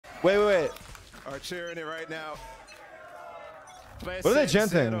Wait. Are cheering it right now. What are they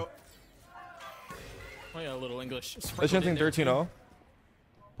chanting? Oh yeah, a little English. They're chanting 13-0.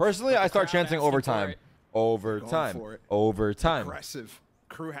 Personally, I start chanting overtime. Overtime. Overtime. Aggressive.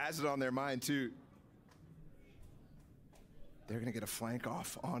 Crew has it on their mind too. They're going to get a flank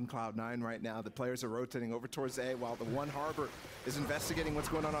off on Cloud9 right now. The players are rotating over towards A while the one Harbor is investigating what's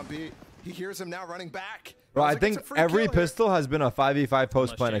going on B. He hears him now running back. Bro, I think every pistol has been a 5v5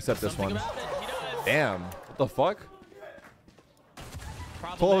 post plan except this one. Damn. What the fuck?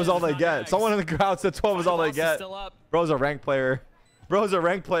 12 is all they get. Someone in the crowd said 12 is all they get. Bro's a rank player. Bro's a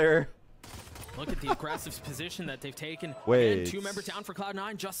rank player. Look at the aggressive position that they've taken. Wait. 2 member down for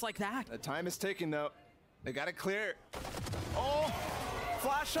Cloud9 just like that. The time is ticking though. They got it clear. Oh,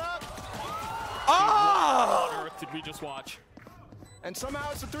 flash up. Oh! What on earth did we just watch? And somehow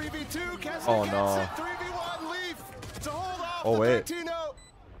it's a 3v2. Kessie Oh gets no. it. 3v1 Leaf to hold off Oh the wait. 13-0.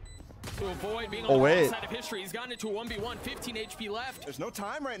 To avoid being on the wrong side of history, he's gotten into a 1v1, 15 HP left. There's no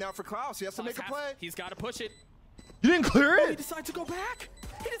time right now for Klaus. He has to make a play. He's got to push it. You didn't clear Oh, he it? decides to go back.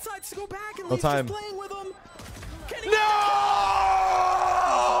 He decides to go back and No Leaf's time. just playing with him. Can he No!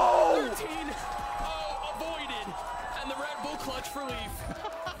 13. Oh, avoided. And the Red Bull clutch for Leaf.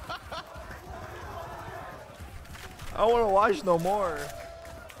 I don't want to watch no more.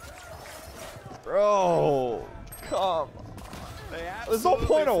 Bro, come on. There's no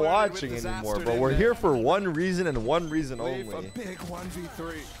point of watching anymore, bro. We're here for one reason and one reason only. A big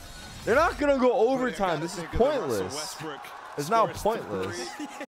 1v3. They're not going to go overtime. This is pointless. It's now pointless.